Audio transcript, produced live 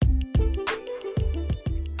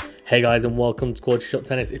Hey guys, and welcome to QualityShot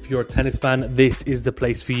Tennis. If you're a tennis fan, this is the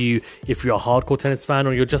place for you. If you're a hardcore tennis fan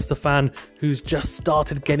or you're just a fan who's just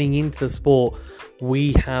started getting into the sport,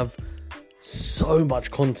 we have so much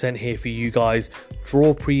content here for you guys.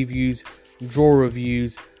 Draw previews, draw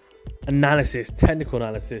reviews, analysis, technical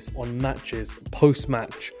analysis on matches,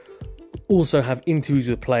 post-match. Also have interviews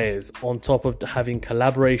with players on top of having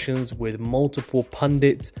collaborations with multiple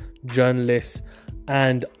pundits, journalists,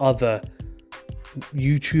 and other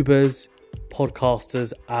YouTubers,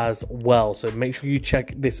 podcasters as well. So make sure you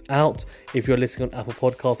check this out. If you're listening on Apple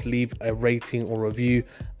Podcasts, leave a rating or review,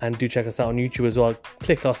 and do check us out on YouTube as well.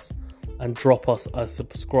 Click us and drop us a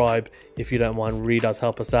subscribe if you don't mind. Really does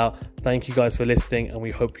help us out. Thank you guys for listening, and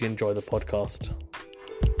we hope you enjoy the podcast.